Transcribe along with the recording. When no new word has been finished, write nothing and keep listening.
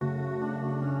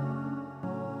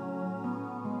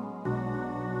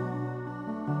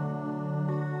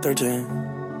13.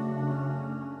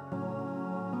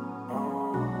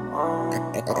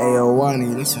 Hey, Yung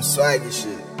Juanny, this some swaggy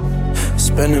shit.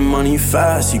 Spending money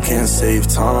fast, you can't save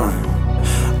time.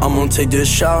 I'm gonna take this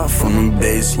shot from the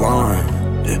baseline.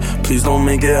 Yeah, please don't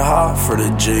make it hot for the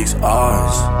Jake's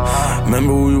eyes.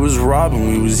 Remember we was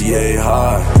robbing, we was yay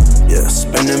high. Yeah,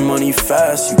 spending money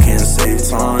fast, you can't save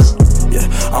time. Yeah,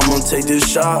 I'm gonna take this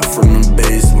shot from the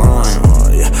baseline.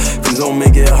 Yeah, please don't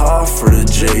make it hot for the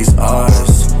Jake's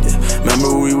eyes. Yeah,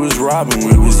 remember we was robbing,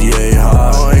 we was yay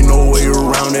high. Ain't no way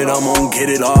around it, I'm gonna get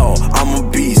it all. I'm a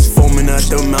beast, foaming at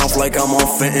the mouth like I'm on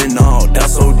fentanyl.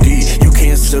 That's OD, you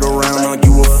can't sit around like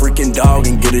you a freaking dog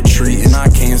and get a treat. And I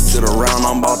can't sit around,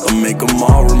 I'm about to make them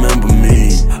all remember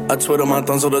me. I twiddle my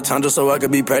thumbs all the time just so I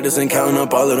could be practicing counting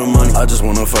up all of the money. I just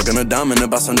wanna fucking a diamond and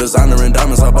buy some designer and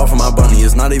diamonds I bought for my bunny.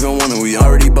 It's not even one and we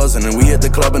already buzzing. And we hit the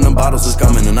club and the bottles is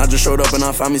coming. And I just showed up and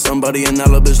I found me somebody and that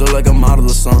little bitch look like a model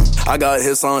or something. I got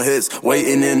hits on hits,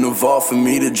 waiting in the vault for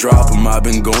me to drop them. I've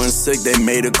been going sick, they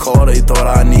made a call, they thought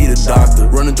I need a doctor.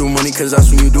 Running through money cause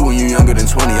that's what you do when you're younger than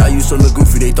 20. I used to look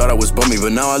goofy, they thought I was bummy,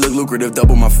 but now I look lucrative,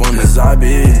 double my fun. Cause I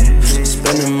be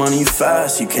spending money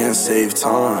fast, you can't save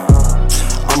time.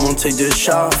 I'm gonna take this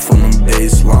shot from the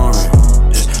baseline.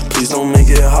 Yeah, please don't make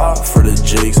it hot for the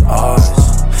Jake's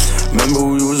eyes. Remember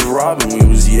we was robbing, we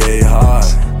was yay high.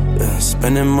 Yeah,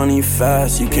 spending money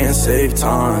fast, you can't save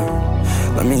time.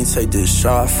 Let me take this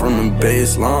shot from the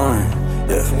baseline.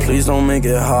 Yeah, please don't make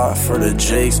it hot for the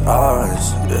Jake's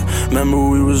eyes. Yeah, remember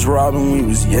we was robbing, we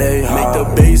was yay high. Make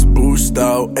the bass boost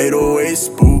out, 808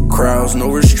 spook crowds. No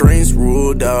restraints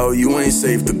ruled out, you ain't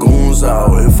safe, the goons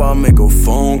out. If I make a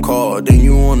phone call, then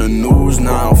you on the news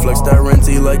now. Flex that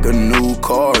renty like a new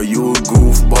car, you a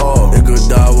goofball. It could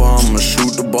die while I'ma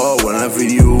shoot the ball whenever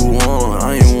you want.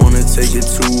 I ain't wanna take it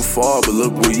too far, but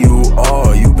look where you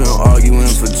are. You been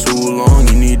arguing for too long,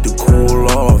 you need to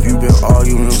cool off. You been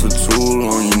arguing for too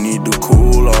long, you need to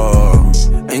cool off.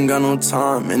 Ain't got no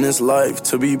time in this life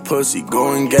to be pussy,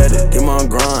 go and get it. Get my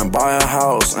grind, buy a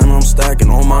house, and I'm stacking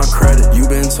all my credit. You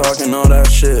been talking all that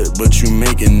shit, but you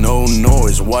making no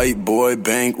noise. White boy,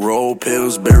 bankroll,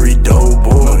 Pillsbury, dope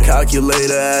boy. No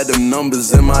calculator, add them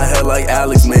numbers in my head like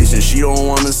Alex Mason. She don't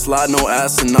wanna slide no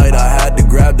ass tonight, I had to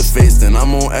grab the face. Then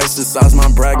I'm gonna exercise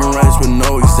my bragging rights with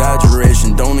no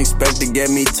exaggeration. Don't expect to get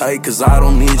me tight, cause I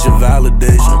don't need your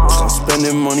validation. I'm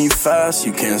spending money fast,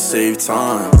 you can't save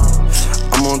time.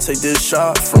 I'm gonna take this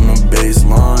shot from the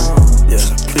baseline.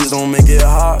 Yeah, please don't make it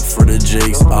hot for the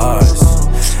Jake's eyes.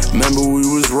 Remember we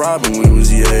was robbing, we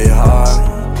was yay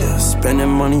high. Yeah, spending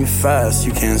money fast,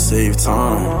 you can't save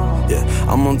time. Yeah,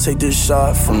 I'm gonna take this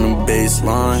shot from the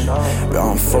baseline.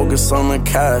 Yeah, I'm focused on the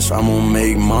cash, I'm gonna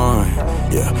make mine.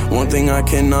 Yeah, one thing I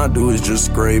cannot do is just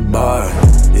scrape by.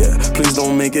 Yeah, please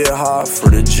don't make it hot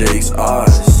for the Jake's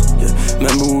eyes. Yeah,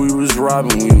 remember we was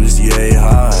robbing, we was yay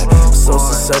high.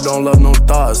 Sosa said don't love no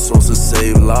thoughts, Sosa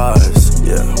save lives.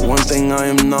 Yeah, one thing I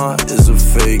am not is a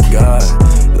fake guy.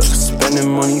 Look, spending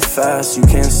money fast, you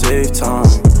can't save time.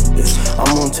 Yeah,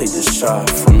 I'm gonna take this shot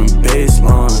from the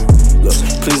baseline. Look,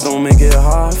 please don't make it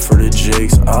hot for the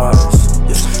Jake's eyes.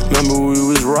 Yeah, remember we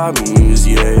was robbing, we was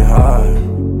yay high.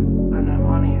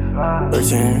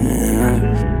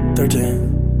 13, 13.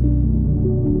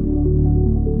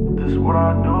 This is what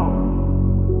I do.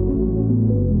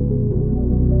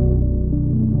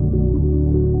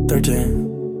 13.